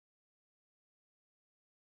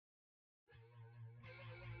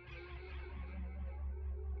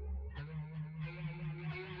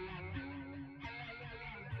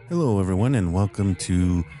Hello, everyone, and welcome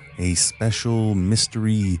to a special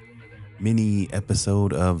mystery mini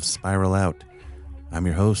episode of Spiral Out. I'm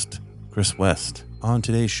your host, Chris West. On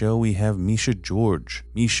today's show, we have Misha George.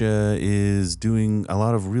 Misha is doing a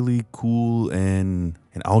lot of really cool and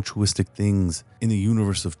altruistic things in the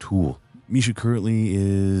universe of Tool. Misha currently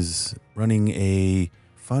is running a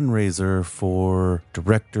fundraiser for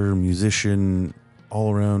director, musician,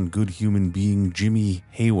 all-around good human being Jimmy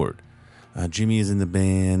Hayward. Jimmy is in the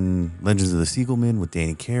band Legends of the Siegelman with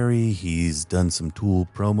Danny Carey. He's done some Tool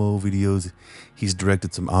promo videos. He's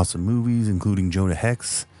directed some awesome movies, including Jonah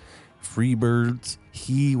Hex, Freebirds.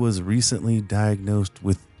 He was recently diagnosed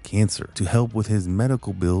with cancer. To help with his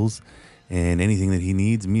medical bills and anything that he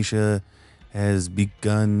needs, Misha has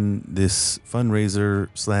begun this fundraiser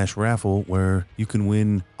 / raffle where you can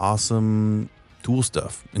win awesome Tool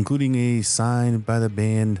stuff, including a sign by the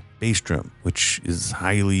band Bass Drum, which is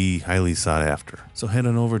highly sought after. So head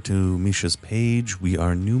on over to Misha's page, We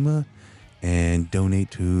Are Numa, and donate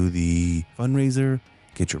to the fundraiser.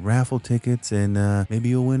 Get your raffle tickets, and maybe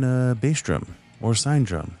you'll win a bass drum or sign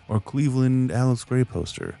drum or Cleveland Alex Gray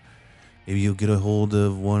poster. Maybe you'll get a hold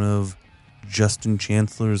of one of Justin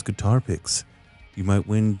Chancellor's guitar picks. You might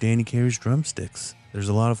win Danny Carey's drumsticks. There's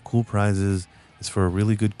a lot of cool prizes. It's for a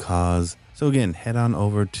really good cause. So again, head on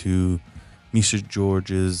over to Misha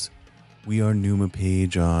George's We Are Numa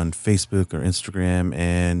page on Facebook or Instagram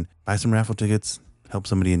and buy some raffle tickets. Help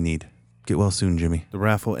somebody in need. Get well soon, Jimmy. The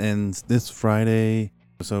raffle ends this Friday.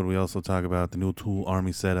 So we also talk about the new Tool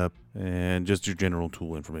Army setup and just your general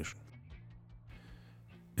Tool information.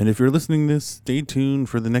 And if you're listening to this, stay tuned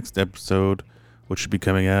for the next episode, which should be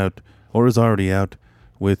coming out or is already out,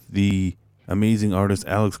 with the amazing artist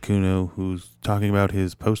Alex Kuno, who's talking about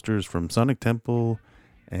his posters from Sonic Temple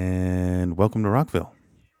and Welcome to Rockville,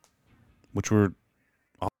 which were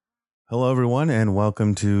awesome. Hello, everyone, and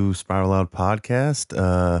welcome to Spiral Out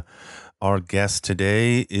Podcast. Our guest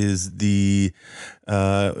today is the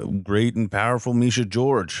great and powerful Misha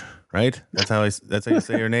George, right? That's how you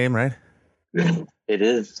say your name, right? It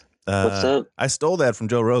is. What's up? I stole that from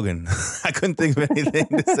Joe Rogan. I couldn't think of anything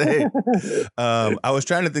to say. I was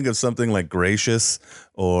trying to think of something like gracious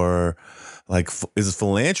or like, is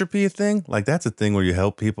philanthropy a thing? Like that's a thing where you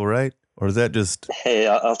help people, right? Or is that just... Hey,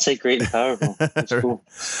 I'll take great and powerful. That's cool.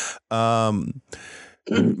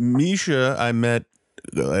 Misha, I met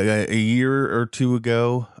a year or two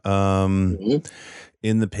ago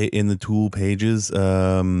in the Tool pages.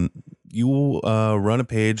 You run a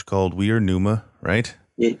page called We Are Numa, right?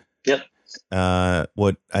 Yep.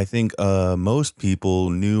 What I think most people,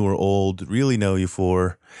 new or old, really know you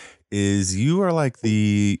for is you are like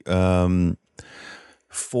the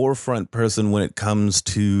forefront person when it comes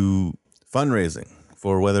to fundraising,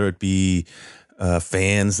 for whether it be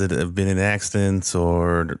fans that have been in accidents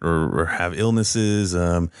or have illnesses,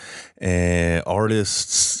 and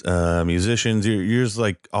artists, musicians. You're just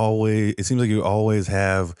like always. It seems like you always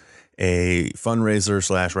have a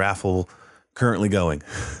fundraiser / raffle currently going.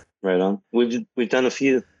 Right on. We've done a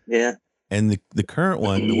few, yeah. And the current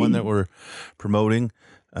one, the one that we're promoting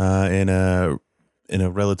in a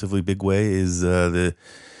relatively big way, is the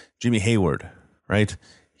Jimmy Hayward, right?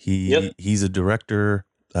 He's a director.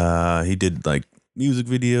 He did like music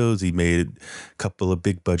videos. He made a couple of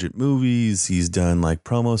big budget movies. He's done like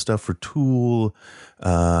promo stuff for Tool.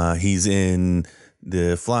 He's in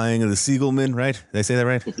the Flying of the Siegelman, right? Did I say that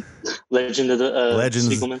right? Legends of the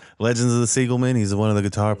Siegelman. He's one of the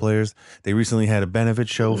guitar players. They recently had a benefit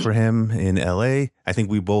show for him in LA. I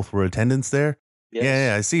think we both were attendants there. Yes.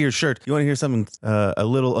 Yeah, I see your shirt. You want to hear something a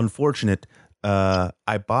little unfortunate?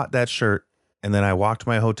 I bought that shirt and then I walked to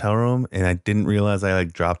my hotel room and I didn't realize I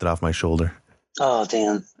like dropped it off my shoulder. Oh,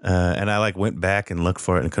 damn. And I like went back and looked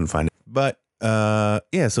for it and couldn't find it. But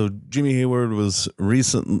so Jimmy Hayward was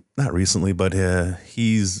not recently, but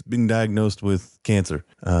he's been diagnosed with cancer,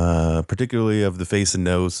 particularly of the face and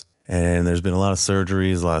nose. And there's been a lot of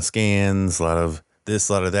surgeries, a lot of scans, a lot of this,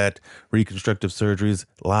 a lot of that, reconstructive surgeries,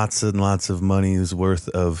 lots and lots of money's worth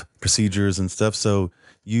of procedures and stuff. So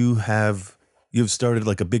you've started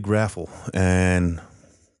like a big raffle, and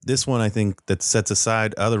this one I think that sets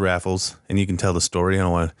aside other raffles, and you can tell the story. I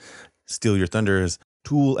don't want to steal your thunder. Is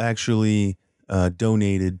Tool actually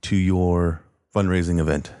donated to your fundraising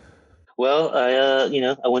event? Well, I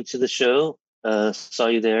went to the show, saw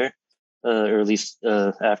you there, or at least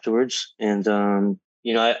afterwards, and I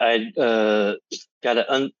got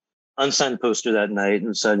an unsigned poster that night,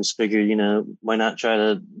 and so I just figured, why not try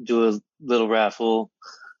to do a little raffle?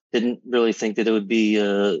 Didn't really think that it would be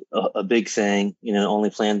a big thing, only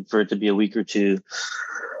planned for it to be a week or two.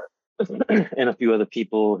 And a few other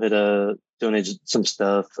people had donated some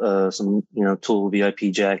stuff, some Tool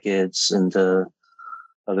VIP jackets and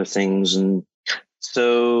other things, and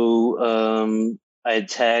so I had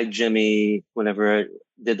tagged Jimmy whenever I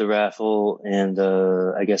did the raffle, and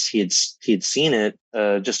I guess he had seen it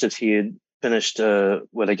just as he had finished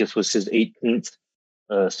what I guess was his 18th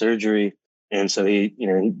surgery. And so he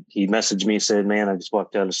messaged me, said, "Man, I just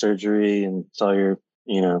walked out of surgery and saw your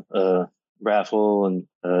raffle, and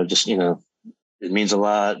just it means a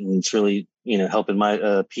lot, and it's really helping my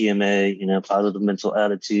PMA, positive mental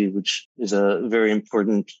attitude, which is very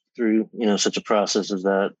important through such a process as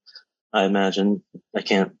that. I imagine I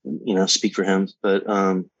can't speak for him, but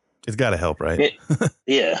it's got to help, right?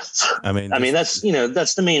 Yeah. I mean, that's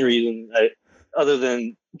that's the main reason. Other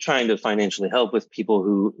than trying to financially help with people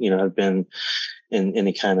who have been in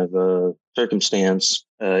any kind of circumstance,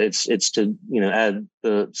 it's to add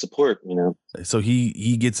the support. So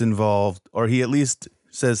he gets involved, or he at least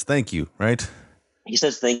says thank you, right? He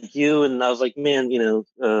says thank you, and I was like, man,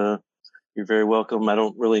 you're very welcome. I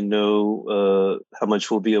don't really know how much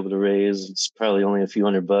we'll be able to raise. It's probably only a few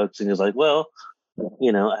 $100. And he was like, well,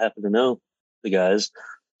 I happen to know the guys,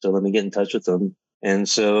 so let me get in touch with them. And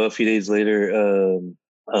so a few days later,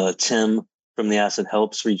 Tim from the Acid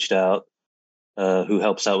Helps reached out, who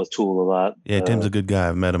helps out with Tool a lot. Yeah, Tim's a good guy.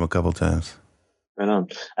 I've met him a couple times. Right on.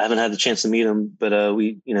 I haven't had the chance to meet him, but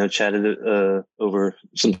we chatted over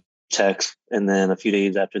some text, and then a few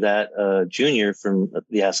days after that, Junior from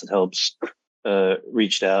the Acid Helps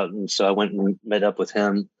reached out, and so I went and met up with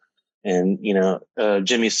him. And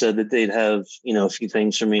Jimmy said that they'd have a few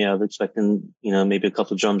things for me. I was expecting maybe a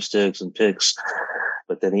couple of drumsticks and picks,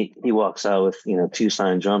 but then he walks out with 2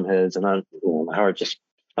 signed drum heads, and my heart just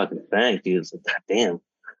fucking sank. Dude, it's like, God damn,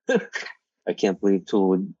 I can't believe Tool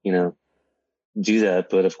would do that.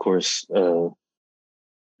 But of course,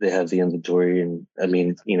 they have the inventory, and I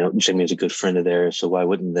mean, Jimmy's a good friend of theirs, so why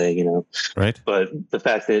wouldn't they? Right. But the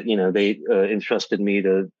fact that they entrusted me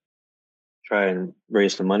to try and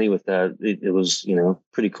raise some money with that, it was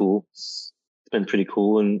pretty cool. It's been pretty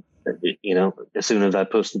cool, and as soon as I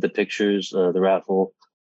posted the pictures, the raffle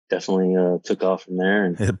definitely took off from there,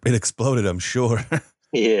 and it exploded, I'm sure.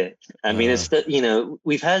 yeah, I mean, it's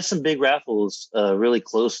we've had some big raffles really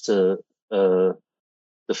close to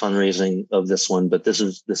the fundraising of this one, but this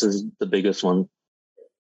is the biggest one.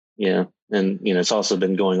 Yeah, and it's also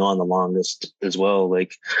been going on the longest as well.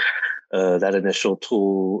 Like that initial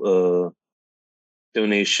Tool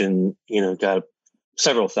donation, got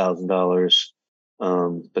several $1,000s,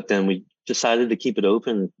 but then we decided to keep it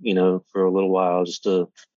open, for a little while, just to,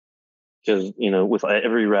 because with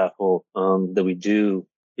every raffle that we do,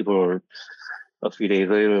 people are a few days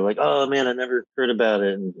later like, oh man, I never heard about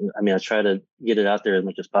it. And I mean, I try to get it out there as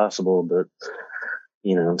much as possible, but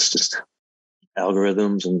it's just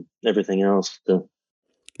algorithms and everything else. So.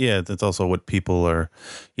 Yeah, that's also what people are,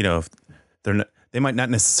 if they're not, they might not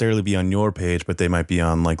necessarily be on your page, but they might be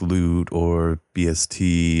on like Loot or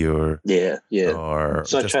BST or yeah. Or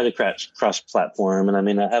so I try to cross platform, and I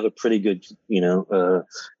mean, I have a pretty good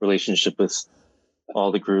relationship with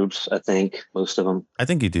all the groups. I think most of them. I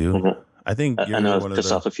think you do. Mm-hmm. I think I know I've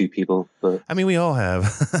pissed off a few people, but I mean, we all have.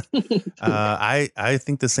 I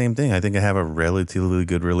think the same thing. I think I have a relatively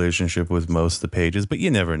good relationship with most of the pages, but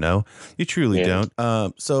you never know. You truly don't.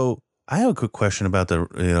 So I have a quick question about the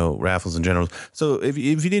raffles in general. So if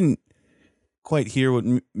you didn't quite hear what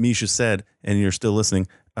Misha said and you're still listening,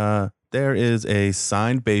 there is a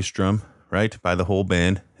signed bass drum, right, by the whole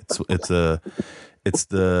band. It's the.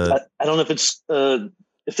 I don't know if it's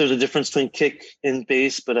if there's a difference between kick and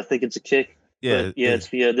bass, but I think it's a kick. Yeah, but yeah,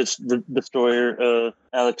 it's the Destroyer,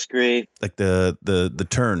 Alex Gray. Like the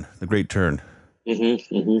turn, the Great Turn.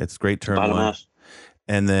 Mm-hmm. It's Great Turn bottom one. Half.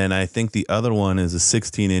 And then I think the other one is a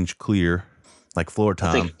 16-inch clear, like floor tom.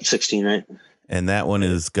 I think 16, right? And that one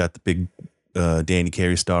is got the big Danny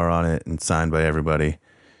Carey star on it and signed by everybody.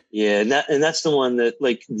 Yeah, and that's the one that,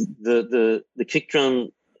 like, the kick drum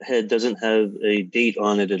head doesn't have a date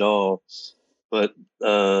on it at all, but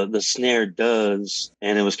the snare does,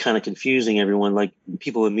 and it was kind of confusing everyone. Like,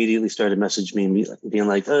 people immediately started messaging me being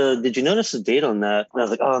like, did you notice the date on that? And I was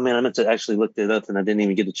like, oh man, I meant to actually look it up, and I didn't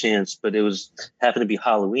even get a chance. But it happened to be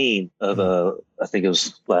Halloween of I think it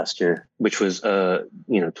was last year, which was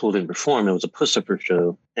Tool didn't perform. It was a Puscifer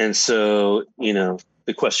show, and so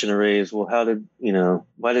the question arose, well,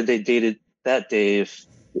 why did they date it that day if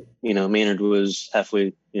Maynard was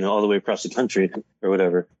halfway, all the way across the country or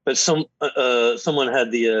whatever? But someone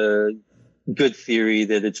had the good theory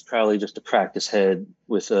that it's probably just a practice head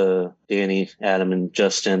with Danny, Adam, and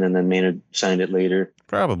Justin, and then Maynard signed it later.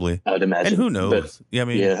 Probably. I would imagine. And who But knows? Yeah, I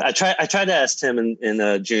mean, yeah, I tried to ask Tim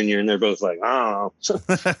and Junior, and they're both like, oh.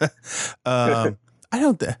 I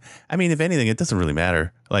don't. I mean, if anything, it doesn't really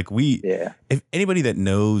matter. Like Yeah. if anybody that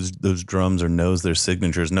knows those drums or knows their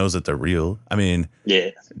signatures knows that they're real. I mean,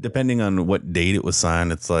 Yeah. depending on what date it was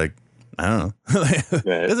signed, it's like I don't know.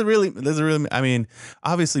 Right. Does it really? I mean,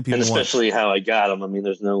 obviously people And especially how I got them. I mean,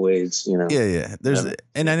 there's no ways, you know. Yeah. There's,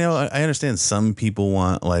 and I know I understand some people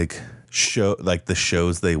want like the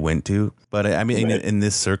shows they went to, but I mean, Right. in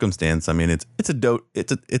this circumstance, I mean, it's a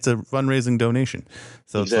fundraising donation,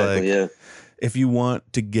 so Exactly, it's like yeah. if you want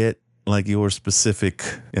to get like your specific,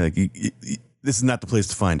 you know, like this is not the place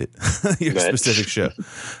to find it, your Right. specific show.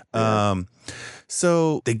 Yeah.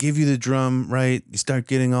 So they give you the drum, right? You start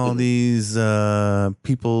getting all these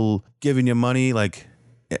people giving you money. Like,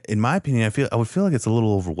 in my opinion, I would feel like it's a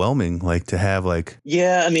little overwhelming, like to have like.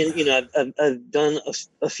 Yeah, I mean, you know, I've done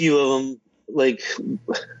a few of them. Like,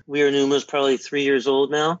 We Are Numa's probably 3 years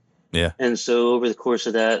old now. Yeah. And so over the course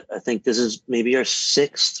of that, I think this is maybe our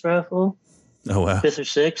 6th raffle. Oh, wow. 5th or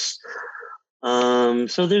 6th.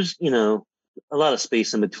 So there's, you know, a lot of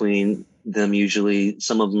space in between them usually.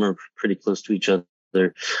 Some of them are pretty close to each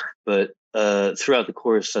other. But throughout the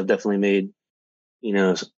course, I've definitely made, you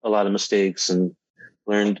know, a lot of mistakes and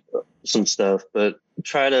learned some stuff. But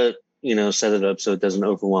try to, you know, set it up so it doesn't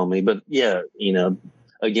overwhelm me. But yeah, you know,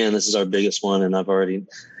 again, this is our biggest one. And I've already,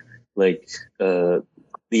 like, the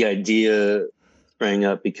idea sprang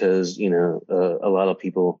up because, you know, a lot of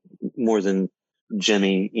people, more than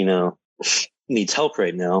Jimmy, you know, needs help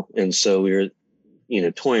right now. And so we were, you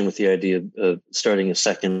know, toying with the idea of starting a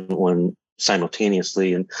second one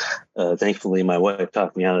simultaneously. And thankfully my wife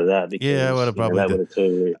talked me out of that because Yeah, I would have probably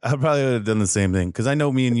I probably would have done the same thing. Cause I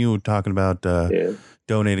know me and you were talking about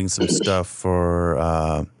donating some stuff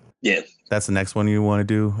for that's the next one you want to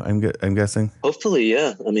do. I'm guessing. Hopefully.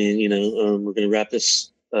 Yeah. I mean, you know, we're going to wrap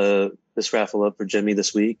this raffle up for Jimmy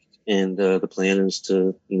this week. And the plan is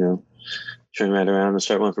to, you know, turn right around and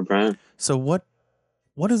start one for Brian. So what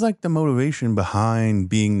is like the motivation behind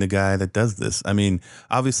being the guy that does this? I mean,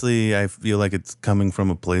 obviously I feel like it's coming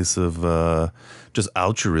from a place of just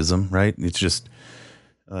altruism, right? It's just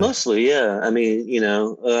mostly, yeah. I mean, you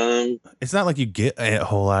know, it's not like you get a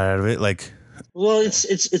whole lot out of it. Like, well,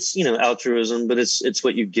 it's you know, altruism, but it's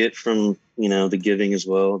what you get from, you know, the giving as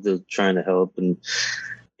well, the trying to help, and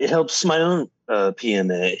it helps my own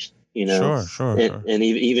PMA. You know, sure. And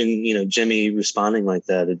even, you know, Jimmy responding like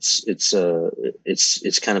that, it's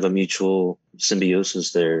kind of a mutual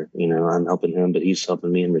symbiosis there. You know, I'm helping him, but he's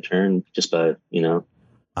helping me in return just by, you know.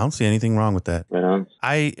 I don't see anything wrong with that. Right on.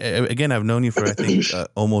 I've known you for I think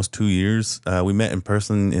almost 2 years. We met in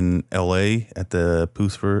person in LA at the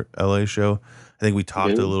Poos for LA show. I think we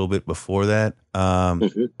talked a little bit before that.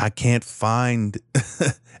 I can't find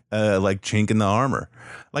like chink in the armor.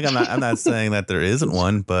 Like I'm not saying that there isn't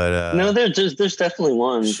one, but no, there's definitely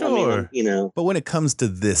one. Sure. I mean, you know, but when it comes to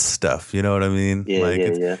this stuff, you know what I mean? Yeah, like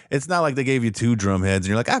it's not like they gave you 2 drum heads and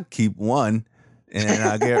you're like, I'll keep one and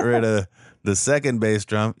I'll get rid of the second bass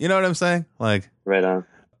drum. You know what I'm saying? Like, right on.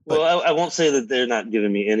 Well, I won't say that they're not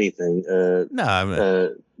giving me anything. No, I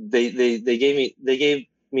mean, they gave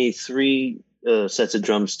me 3 sets of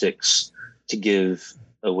drumsticks to give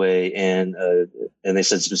away, and they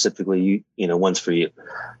said specifically, you know, one's for you,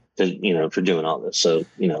 to, you know, for doing all this. So,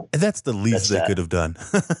 you know, and that's the least they could have done,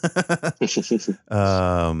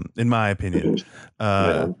 in my opinion.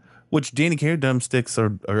 Which Danny Care drumsticks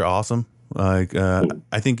are awesome. Like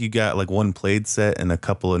I think you got like 1 played set and a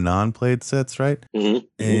couple of non-played sets, right?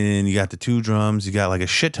 And you got the 2 drums. You got like a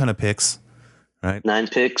shit ton of picks, right? 9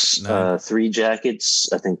 picks, 3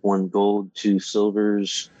 jackets. I think 1 gold, 2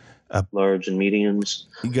 silvers, large and mediums.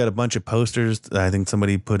 You got a bunch of posters. I think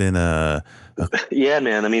somebody put in a yeah,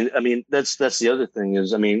 man. I mean that's the other thing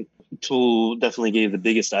is, I mean, Tool definitely gave the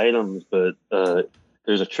biggest items, but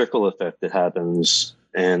there's a trickle effect that happens,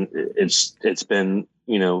 and it's been,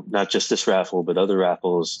 you know, not just this raffle but other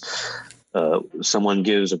raffles. Someone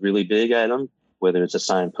gives a really big item, whether it's a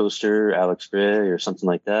signed poster, Alex Gray or something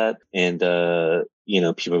like that, and you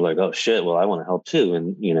know, people are like, oh shit, well I want to help too,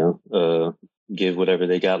 and you know, give whatever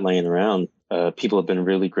they got laying around. People have been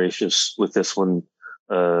really gracious with this one.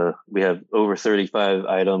 We have over 35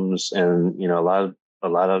 items, and you know, a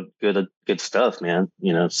lot of good stuff, man.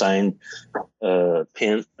 You know, signed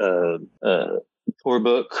pen, tour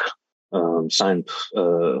book, signed.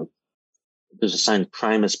 There's a signed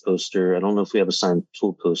Primus poster. I don't know if we have a signed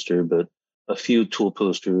Tool poster, but a few Tool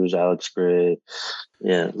posters, Alex Gray.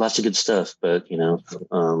 Yeah, lots of good stuff. But I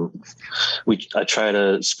try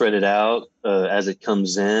to spread it out as it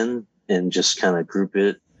comes in and just kind of group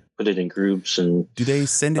it, put it in groups, and Do they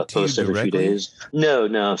send it to you post every few directly? days.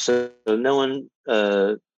 No. So no one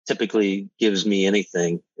typically gives me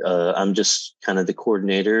anything. I'm just kind of the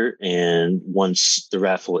coordinator, and once the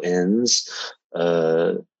raffle ends,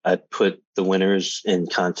 I put the winners in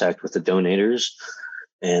contact with the donators,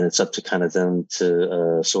 and it's up to kind of them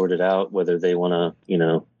to sort it out whether they want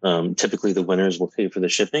to, typically the winners will pay for the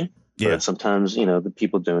shipping. Yeah. But sometimes, the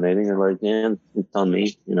people donating are like, yeah, it's on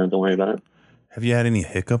me, don't worry about it. Have you had any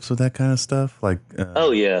hiccups with that kind of stuff? Like,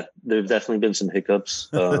 Oh yeah, there've definitely been some hiccups.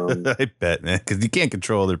 I bet, man, because you can't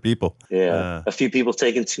control other people. Yeah, a few people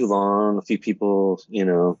taking too long, a few people,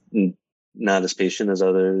 not as patient as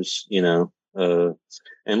others,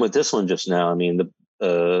 and with this one just now, I mean,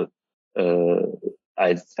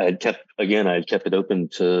 I'd kept it open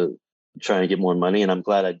to try and get more money, and I'm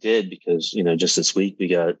glad I did, because just this week we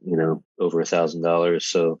got over $1,000.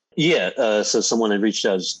 So yeah, so someone had reached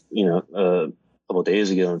out, a couple of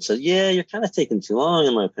days ago and said, yeah, you're kind of taking too long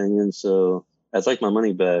in my opinion, so I'd like my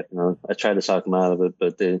money back. I tried to talk them out of it,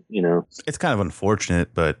 but they, it's kind of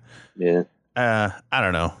unfortunate, but yeah, I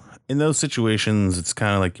don't know. In those situations, it's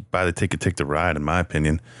kind of like you buy the ticket, take the ride. In my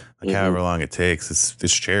opinion, like however long it takes,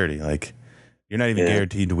 it's charity. Like you're not even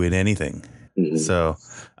guaranteed to win anything. So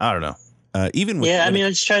I don't know. Even with, I mean, I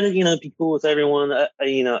just try to be cool with everyone.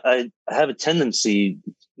 I have a tendency,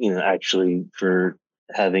 actually, for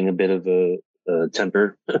having a bit of a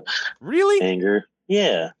temper. Really? Anger.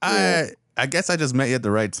 Yeah. I guess I just met you at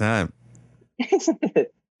the right time.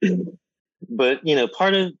 But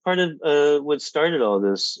part of what started all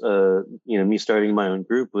this, me starting my own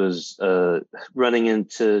group, was running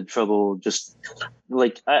into trouble. Just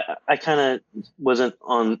like I kind of wasn't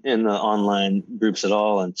in the online groups at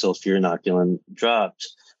all until Fear Inoculum dropped,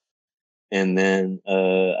 and then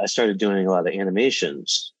I started doing a lot of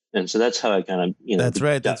animations, and so that's how I kind of That's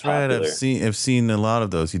right. popular. I've seen a lot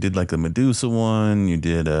of those. You did like the Medusa one. You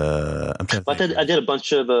did I'm trying to think. I did a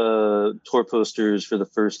bunch of tour posters for the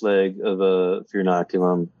first leg of Fear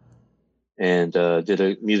Inoculum, and did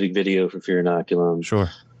a music video for Fear Inoculum. Sure.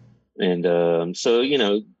 And so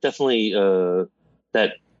definitely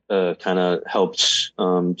that kind of helped,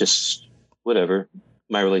 just whatever,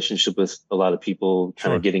 my relationship with a lot of people,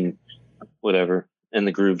 kind of getting whatever in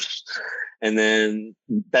the groups. And then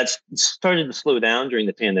that started to slow down during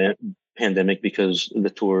the pandemic because the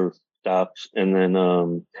tour stopped. And then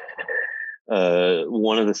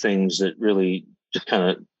one of the things that really just kind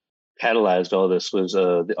of catalyzed all this was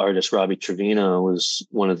the artist Robbie Trevino was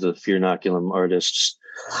one of the Fear Inoculum artists.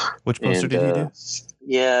 Which poster did he do?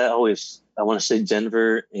 Yeah, I want to say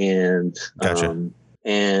Denver, and gotcha.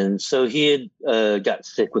 And so he had got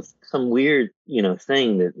sick with some weird,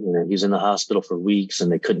 thing that, he's in the hospital for weeks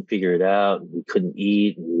and they couldn't figure it out. And he couldn't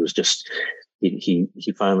eat. And he was just, he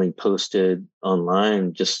finally posted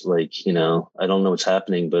online, just like, I don't know what's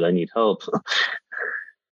happening, but I need help.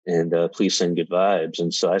 And please send good vibes.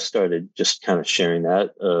 And so I started just kind of sharing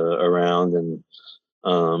that around. And,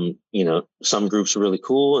 some groups were really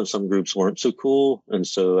cool and some groups weren't so cool. And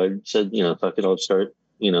so I said, if I could all start,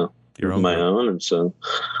 Your own my group. own. And so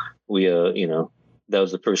we, that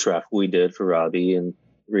was the first raffle we did for Robbie, and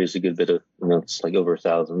raised a good bit of, it's like over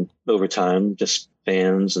 1,000 over time, just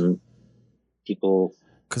fans and people.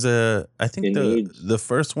 Because I think the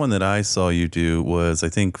first one that I saw you do was, I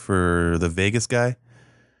think, for the Vegas guy.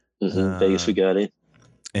 Vegas Bugatti.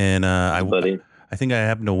 And buddy. I think I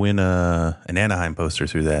happened to win an Anaheim poster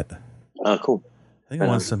through that. Oh, cool. I think I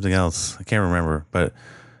won something else. I can't remember, but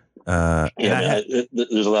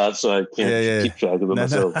there's a lot, so I can't keep track of it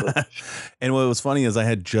myself. But. And what was funny is I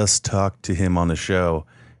had just talked to him on the show,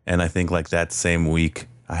 and I think like that same week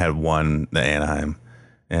I had won the Anaheim,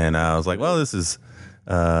 and I was like, well, this is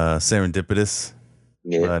serendipitous.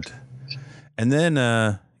 Yeah. But and then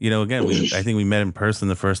again, I think we met in person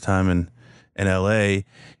the first time in LA.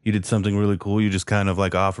 You did something really cool. You just kind of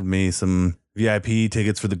like offered me some VIP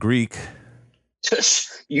tickets for the Greek.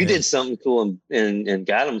 You did something cool and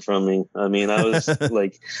got them from me. I mean, I was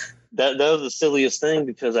like, that was the silliest thing,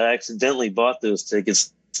 because I accidentally bought those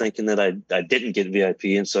tickets thinking that I didn't get VIP,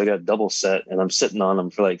 and so I got double set, and I'm sitting on them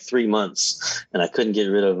for like 3 months, and I couldn't get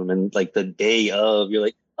rid of them. And like the day of, you're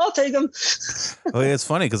like, I'll take them. Oh yeah, it's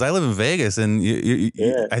funny because I live in Vegas, and you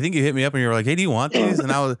I think you hit me up and you were like, hey, do you want these?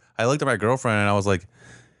 And I looked at my girlfriend and I was like,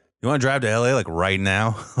 you want to drive to LA like right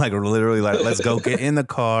now? Like literally, like let's go get in the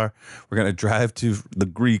car. We're gonna drive to the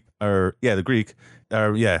Greek, the Greek,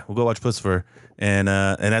 we'll go watch Pussifer, and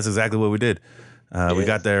that's exactly what we did. We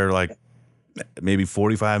got there like maybe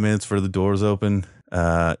 45 minutes for the doors open.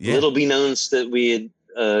 Yeah. Little be known that we had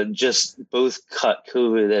just both caught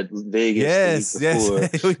COVID at Vegas the week before.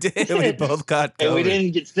 Yes, we did. We both caught COVID. And we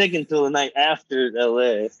didn't get sick until the night after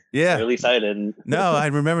LA. Yeah. Or at least I didn't. No, I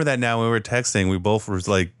remember that now when we were texting. We both were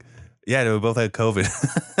like, yeah, we both had COVID.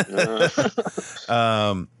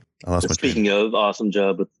 I lost my Speaking of, awesome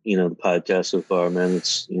job with, the podcast so far, man.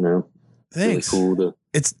 It's, Thanks. really cool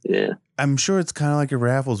to, I'm sure it's kind of like your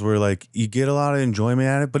raffles where like you get a lot of enjoyment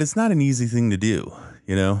at it, but it's not an easy thing to do,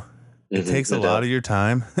 It takes a lot of your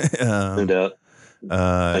time. No doubt.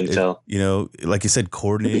 I can tell. Like you said,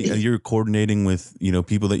 you're coordinating with,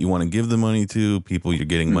 people that you want to give the money to, people you're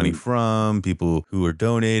getting money from, people who are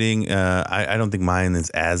donating. I don't think mine is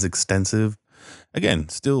as extensive. Again,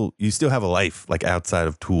 you still have a life like outside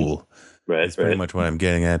of Tool. Right. It's pretty much what I'm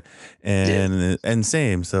getting at. And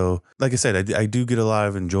same. So like I said, I do get a lot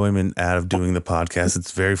of enjoyment out of doing the podcast.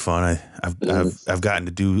 It's very fun. I've gotten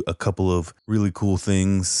to do a couple of really cool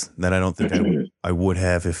things that I don't think I would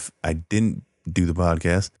have if I didn't do the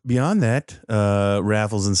podcast. Beyond that,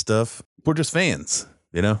 raffles and stuff, we're just fans,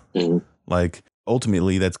 Like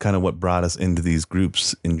ultimately that's kind of what brought us into these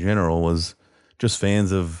groups in general, was just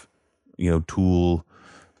fans of, Tool,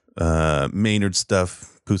 Maynard stuff.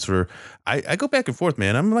 Pusfer. I go back and forth,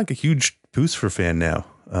 man. I'm like a huge Pusfer fan now.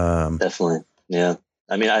 Definitely. Yeah.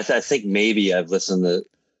 I mean, I think maybe I've listened to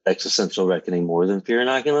Existential Reckoning more than Fear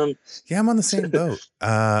Inoculum. Yeah, I'm on the same boat.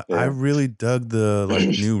 I really dug the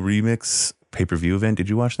new remix pay-per-view event. Did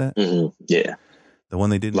you watch that? Mm-hmm. Yeah. The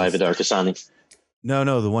one they did live at Arcasani.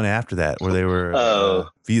 No, the one after that where they were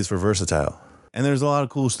V is for Versatile. And there's a lot of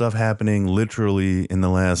cool stuff happening literally in the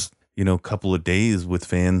last, couple of days with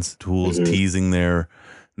fans, Tools teasing their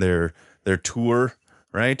tour,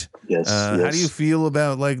 right? Yes, How do you feel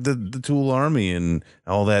about like the Tool Army and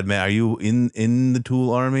all that, man? Are you in the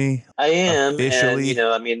Tool Army? I am officially. And,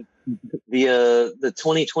 I mean, the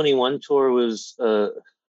 2021 tour was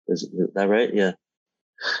is that right? Yeah,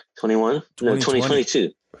 21. No,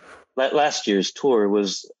 2022. Last year's tour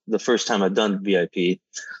was the first time I'd done VIP,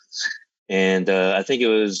 and I think it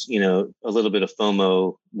was a little bit of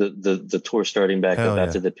FOMO, the tour starting back up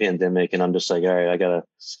after the pandemic, and I'm just like, all right, I gotta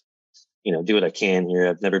do what I can here.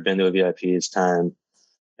 I've never been to a VIP. It's time.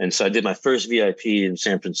 And so I did my first VIP in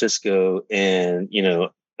San Francisco, and,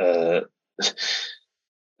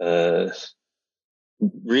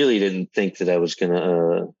 really didn't think that I was going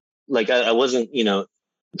to, I wasn't,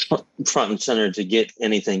 front and center to get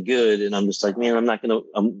anything good. And I'm just like, man,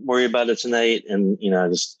 I'm worried about it tonight. And, I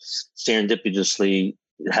just serendipitously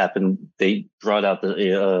it happened. They brought out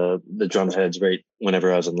the drum heads right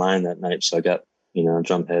whenever I was in line that night. So I got, a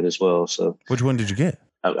drum head as well. So which one did you get?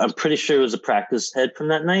 I'm pretty sure it was a practice head from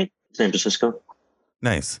that night, San Francisco.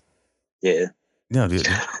 Nice. Yeah. No, dude.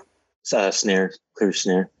 Snare, clear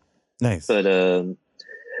snare. Nice.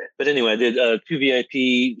 But anyway, I did 2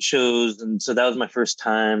 VIP shows, and so that was my first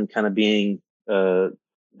time kind of being that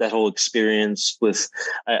whole experience with.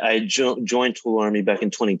 I joined Tool Army back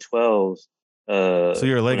in 2012. So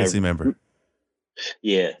you're a legacy member.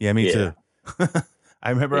 Yeah. Yeah, me too. I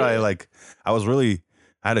remember I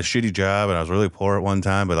had a shitty job and I was really poor at one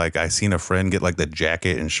time, but like I seen a friend get like the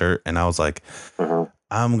jacket and shirt, and I was like,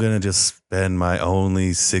 I'm gonna just spend my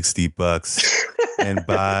only $60 and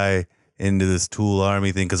buy into this Tool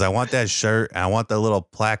Army thing because I want that shirt and I want the little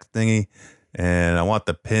plaque thingy and I want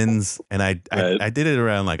the pins. And I did it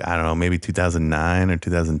around like, I don't know, maybe 2009 or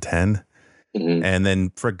 2010, and then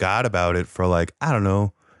forgot about it for like, I don't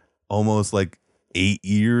know, almost like 8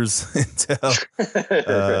 years until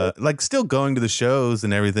like still going to the shows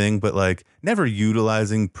and everything, but like never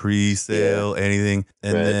utilizing pre-sale anything.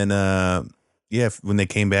 And then when they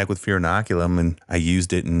came back with Fear Inoculum, and I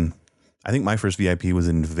used it, and I think my first VIP was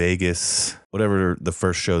in Vegas, whatever the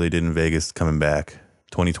first show they did in Vegas coming back,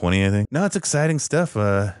 2020, I think. No, it's exciting stuff.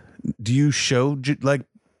 Do you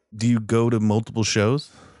go to multiple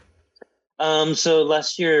shows? So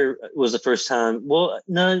last year was the first time. Well,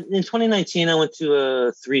 no, in 2019, I went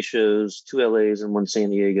to 3 shows, 2 LAs and 1 San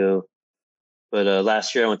Diego. But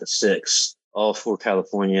last year I went to 6, all 4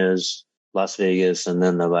 Californias, Las Vegas, and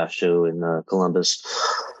then the last show in Columbus.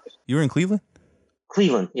 You were in Cleveland?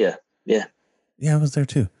 Cleveland, yeah. Yeah. Yeah, I was there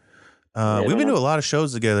too. We've been to a lot of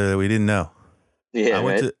shows together that we didn't know. Yeah,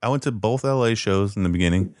 I went to both LA shows in the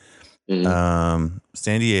beginning.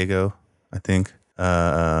 San Diego, I think.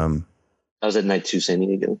 I was at night 2 San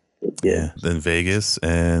Diego. Yeah. Then Vegas,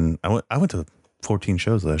 and I went to 14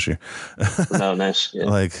 shows last year. Oh, nice. Yeah.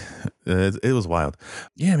 Like it was wild.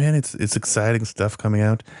 Yeah, man, it's exciting stuff coming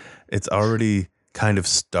out. It's already kind of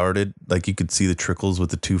started, like you could see the trickles with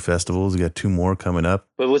the 2 festivals. You got 2 more coming up.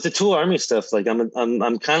 But with the Tool Army stuff, like I'm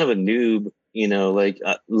kind of a noob, you know. Like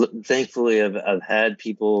thankfully, I've had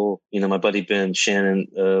people, you know. My buddy Ben Shannon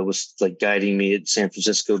was like guiding me at San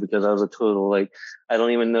Francisco because I was a total like I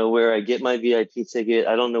don't even know where I get my VIP ticket.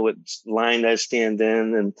 I don't know what line I stand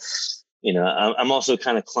in, and you know, I'm also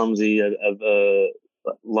kind of clumsy. I've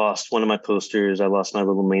lost one of my posters. I lost my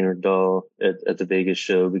little Maynard doll at the Vegas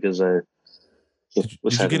show because I was Did you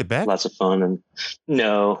get having it back? lots of fun. And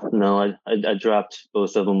no, I dropped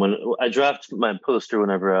both of them when I dropped my poster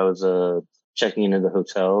whenever I was checking into the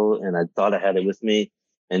hotel, and I thought I had it with me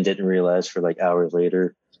and didn't realize for like hours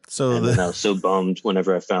later. So And then I was so bummed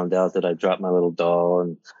whenever I found out that I dropped my little doll.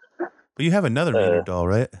 And but you have another Maynard doll,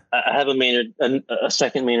 right? I have a Maynard, a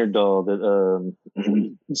second Maynard doll that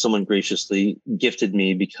someone graciously gifted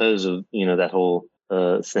me because of, you know, that whole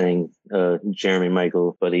thing. Jeremy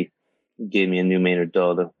Michael, buddy, gave me a new Maynard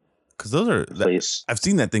doll to Because those are place. I've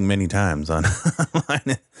seen that thing many times on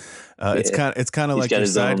online. It's kind of He's like got your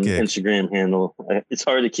his own sidekick. Instagram handle. It's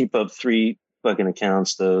hard to keep up 3 fucking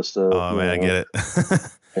accounts though. So Oh man, I get it.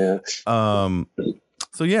 Yeah.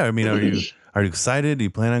 So yeah, I mean, are you excited? Do you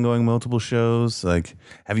plan on going multiple shows? Like,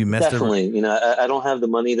 have you messed Definitely. You know, I don't have the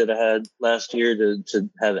money that I had last year to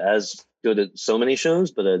have as good at so many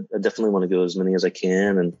shows, but I definitely want to go as many as I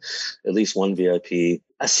can, and at least one VIP.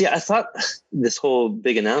 I thought this whole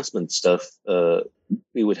big announcement stuff,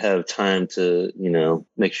 we would have time to, you know,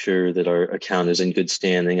 make sure that our account is in good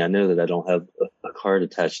standing. I know that I don't have a card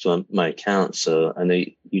attached to my account, so I know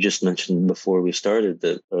you just mentioned before we started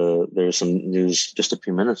that there was some news just a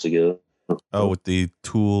few minutes ago. Oh, with the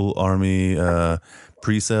Tool Army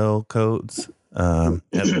pre-sale codes. That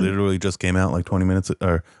literally just came out like 20 minutes,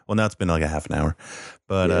 or well, now it's been like a half an hour.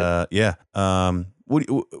 But yeah. What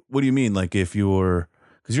do you mean? Like if you're,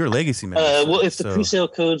 because you're a legacy member. Well, if the pre-sale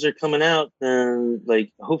codes are coming out, then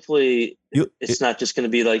like hopefully it's not just going to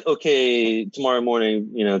be like, okay, tomorrow morning,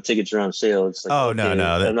 you know, tickets are on sale. It's like, no,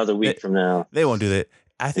 another week from now. They won't do that.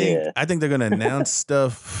 I think they're going to announce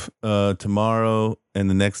stuff tomorrow and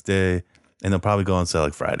the next day, and they'll probably go on sale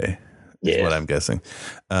like Friday. Is what I'm guessing.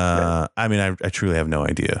 Right. I mean, I truly have no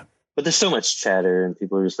idea. But there's so much chatter, and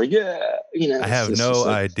people are just like, yeah, you know. I have no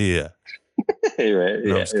idea. Right.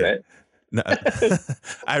 No, yeah. Right. No,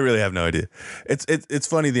 I really have no idea. It's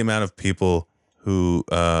funny the amount of people who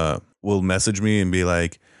will message me and be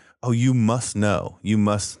like, "Oh, you must know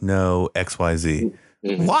XYZ."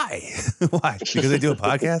 Mm-hmm. Why? Why? Because I do a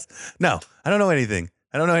podcast? No, I don't know anything.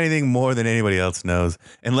 I don't know anything more than anybody else knows,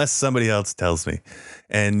 unless somebody else tells me.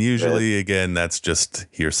 And usually, again, that's just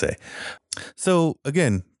hearsay. So,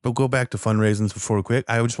 again, we'll go back to fundraisings before we quit.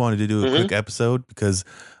 I just wanted to do a quick episode because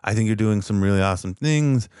I think you're doing some really awesome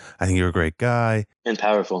things. I think you're a great guy. And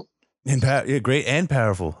powerful. Yeah, great and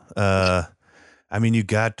powerful. I mean, you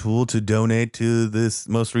got Tool to donate to this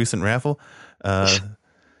most recent raffle.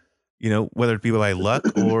 You know, whether it be by luck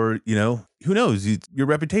or, you know, who knows, your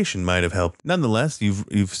reputation might have helped. Nonetheless,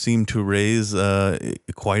 you've seemed to raise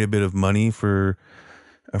quite a bit of money for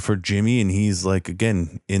Jimmy, and he's like,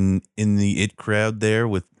 again, in the it crowd there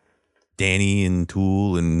with Danny and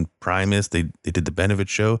Tool and Primus. They did the benefit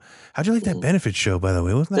show. How'd you like that benefit show, by the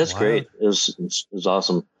way? Wasn't that That's wild? Great. It was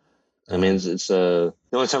awesome. I mean, it's the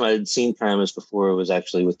only time I had seen Primus before was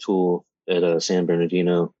actually with Tool at San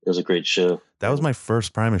Bernardino. It was a great show. That was my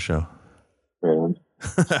first Primus show. Right.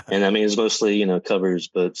 And I mean, it's mostly, you know, covers,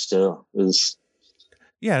 but still, it was.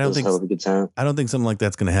 Yeah, I don't think a hell of a good time. I don't think something like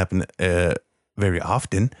that's going to happen very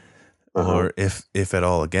often, or if at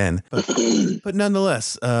all again. But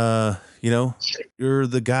nonetheless, you know, you're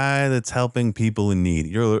the guy that's helping people in need.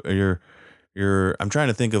 You're. I'm trying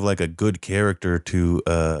to think of like a good character to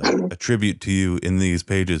attribute to you in these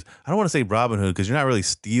pages. I don't want to say Robin Hood because you're not really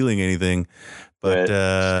stealing anything, but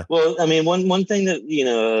well, I mean, one thing that, you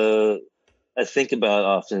know, I think about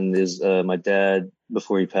often is my dad,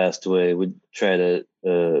 before he passed away, would try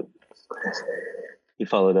to he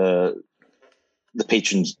followed the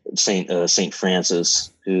patron saint, Saint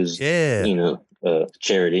Francis, who's you know,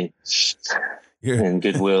 charity and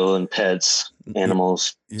goodwill and pets,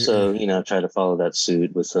 animals. So, you know, try to follow that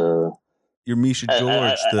suit with you're Misha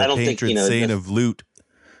George, the patron saint of loot.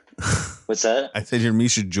 What's that? I said you're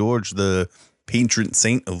Misha George, the patron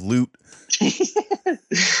saint of loot.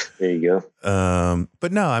 There you go.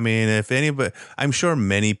 But no, I mean, if anybody, I'm sure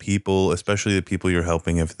many people, especially the people you're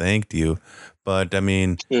helping, have thanked you. But I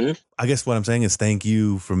mean, I guess what I'm saying is thank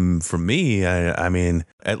you from me. I mean,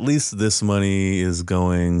 at least this money is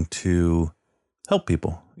going to help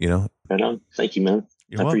people, you know? Right on. Thank you, man.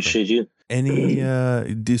 I appreciate you.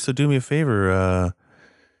 Do me a favor.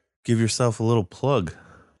 give yourself a little plug.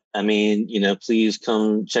 I mean, please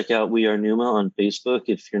come check out We Are Numa on Facebook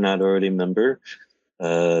if you're not already a member.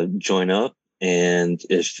 Join up. And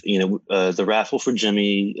if, the raffle for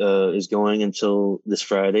Jimmy is going until this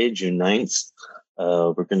Friday, June 9th.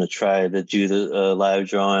 We're going to try to do the live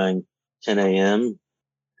drawing 10 a.m.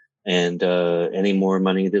 And any more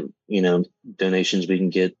money that, donations we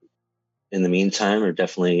can get in the meantime are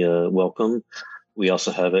definitely welcome. We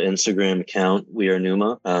also have an Instagram account, We Are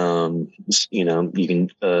Numa. You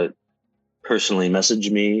can personally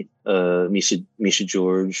message me, Misha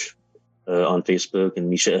George on Facebook and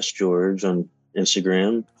Misha S. George on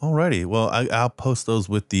Instagram. Alrighty. Well, I'll post those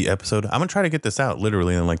with the episode. I'm going to try to get this out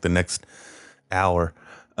literally in like the next hour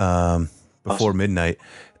before Awesome. midnight.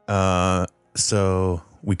 So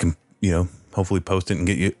we can, hopefully post it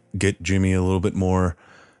and get Jimmy a little bit more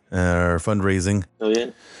fundraising. Oh, yeah.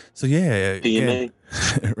 So, yeah. PMA.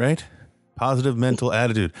 Again, right? Positive mental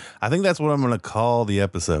attitude. I think that's what I'm going to call the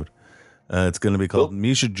episode. It's going to be called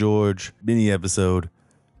Misha George mini episode.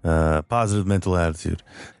 Positive mental attitude.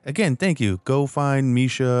 Again, thank you. Go find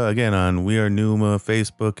Misha again on We Are Numa,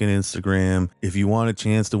 Facebook and Instagram. If you want a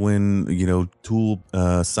chance to win, Tool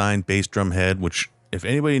signed bass drum head, which if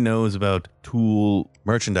anybody knows about Tool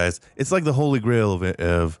merchandise, it's like the holy grail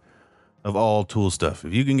of all Tool stuff.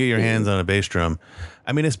 If you can get your hands on a bass drum,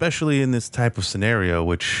 I mean, especially in this type of scenario,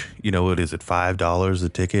 which, what is it? $5 a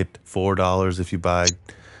ticket, $4 if you buy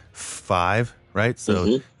 5. Right?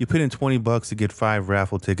 So you put in $20 to get 5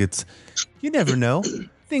 raffle tickets. You never know.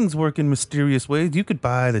 Things work in mysterious ways. You could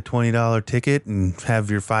buy the $20 ticket and have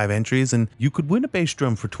your 5 entries, and you could win a bass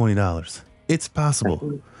drum for $20. It's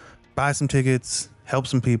possible. Buy some tickets, help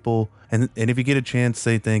some people, and if you get a chance,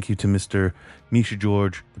 say thank you to Mr. Misha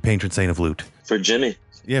George, the patron saint of loot. For Jimmy.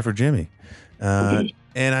 Yeah, for Jimmy. And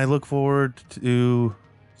I look forward to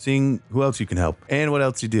seeing who else you can help and what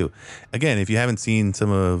else you do. Again, if you haven't seen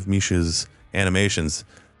some of Misha's animations,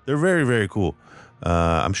 they're very, very cool.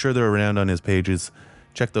 I'm sure they're around on his pages.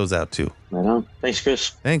 Check those out too. Right on. Thanks, Chris.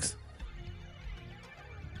 Thanks.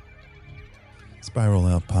 Spiral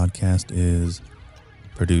Out Podcast is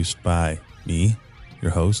produced by me,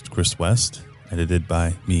 your host, Chris West, edited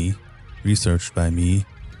by me, researched by me.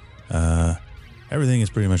 Everything is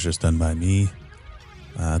pretty much just done by me.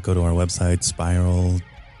 Go to our website,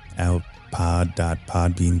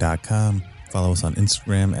 spiraloutpod.podbean.com. Follow us on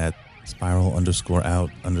Instagram at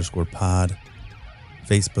spiral_out_pod,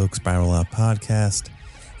 Facebook Spiral Out Podcast.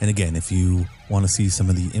 And again, if you want to see some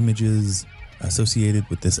of the images associated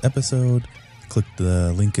with this episode, click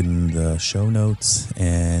the link in the show notes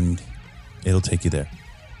and it'll take you there.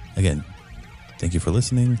 Again, thank you for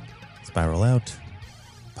listening. Spiral Out.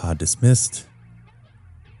 Pod dismissed.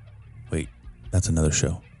 Wait, that's another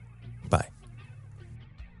show.